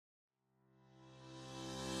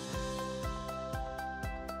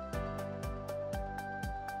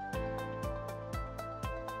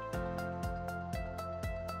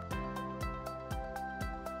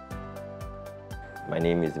My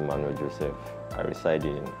name is Emmanuel Joseph. I reside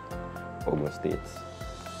in Ogun State.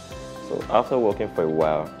 So after working for a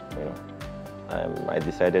while, I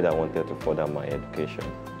decided I wanted to further my education.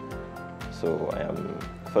 So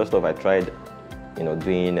first off, I tried,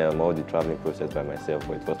 doing all the traveling process by myself,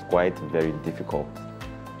 but it was quite very difficult.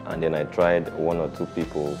 And then I tried one or two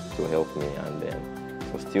people to help me, and then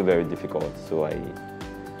it was still very difficult. So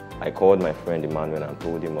I called my friend Emmanuel and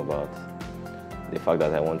told him about the fact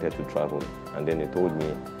that I wanted to travel. And then he told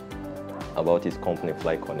me about his company,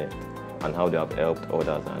 Fly Connect, and how they have helped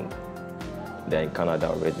others, and they're in Canada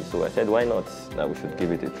already. So I said, why not, that we should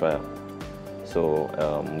give it a trial. So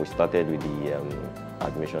we started with the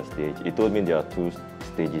admission stage. He told me there are two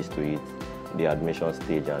stages to it, the admission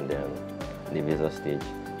stage and then the visa stage.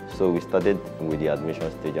 So we started with the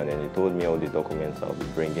admission stage, and then he told me all the documents I'll be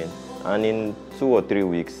bringing. And in 2 or 3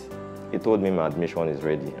 weeks, he told me my admission is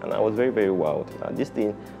ready. And I was very, very wowed. This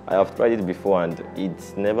thing, I have tried it before and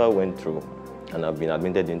it never went through. And I've been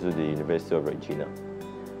admitted into the University of Regina.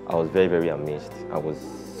 I was very, very amazed. I was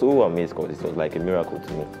so amazed because it was like a miracle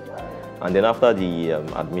to me. And then after the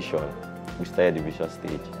admission, we started the visa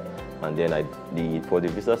stage. And then for the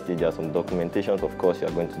visa stage, there are some documentations, of course, you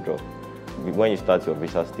are going to drop. When you start your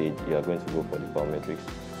visa stage, you are going to go for the biometrics.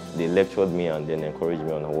 They lectured me and then encouraged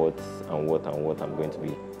me on what I'm going to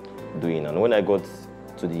be doing. And when I got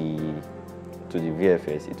to the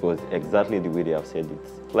VFS, it was exactly the way they have said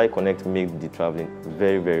it. Fly Connect made the traveling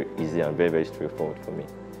very, very easy and very, very straightforward for me.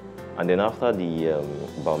 And then after the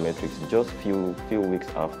biometrics, just few weeks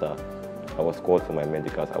after, I was called for my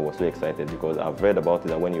medicals. I was so excited because I've read about it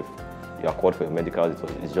that when you are called for your medicals,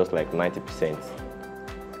 it's just like 90%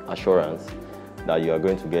 assurance that you are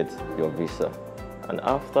going to get your visa. And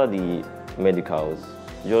after the medicals,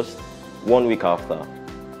 just 1 week after,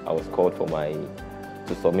 I was called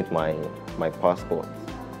to submit my passport.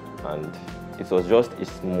 And it was just a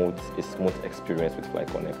smooth experience with Fly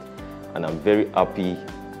Connect. And I'm very happy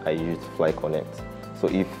I used Fly Connect. So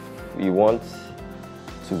if you want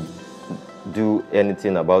to do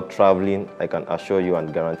anything about traveling, I can assure you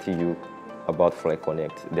and guarantee you about Fly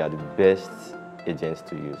Connect. They are the best agents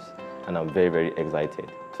to use. And I'm very, very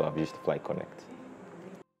excited to have used Fly Connect.